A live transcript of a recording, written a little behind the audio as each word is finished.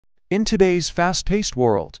In today's fast-paced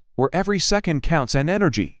world, where every second counts and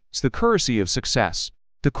energy is the currency of success,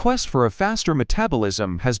 the quest for a faster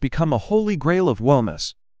metabolism has become a holy grail of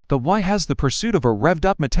wellness. But why has the pursuit of a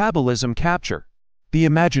revved-up metabolism captured the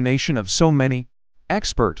imagination of so many?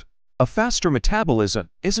 Expert, a faster metabolism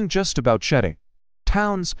isn't just about shedding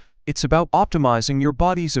pounds, it's about optimizing your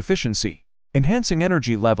body's efficiency, enhancing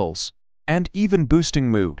energy levels, and even boosting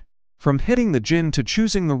mood. From hitting the gym to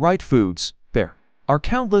choosing the right foods, there are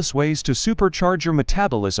countless ways to supercharge your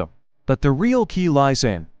metabolism. But the real key lies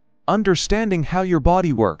in understanding how your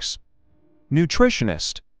body works.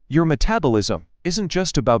 Nutritionist, your metabolism isn't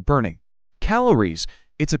just about burning calories,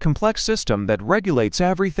 it's a complex system that regulates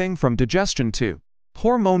everything from digestion to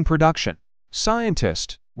hormone production.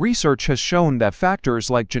 Scientist, research has shown that factors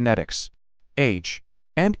like genetics, age,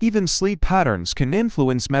 and even sleep patterns can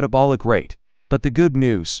influence metabolic rate. But the good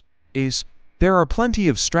news is, there are plenty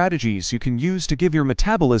of strategies you can use to give your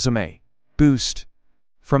metabolism a boost.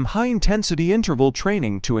 From high-intensity interval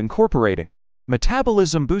training to incorporating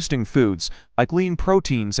metabolism-boosting foods like lean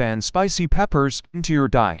proteins and spicy peppers into your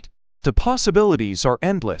diet, the possibilities are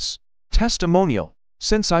endless. Testimonial: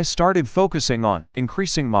 since I started focusing on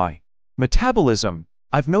increasing my metabolism,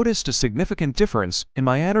 I've noticed a significant difference in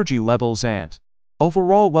my energy levels and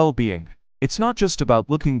overall well-being. It's not just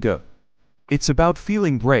about looking good. It's about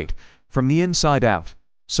feeling great from the inside out.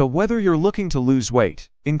 So whether you're looking to lose weight,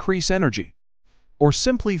 increase energy, or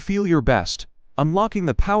simply feel your best, unlocking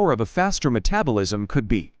the power of a faster metabolism could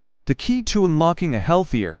be the key to unlocking a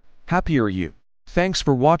healthier, happier you. Thanks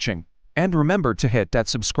for watching, and remember to hit that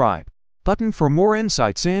subscribe button for more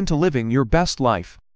insights into living your best life.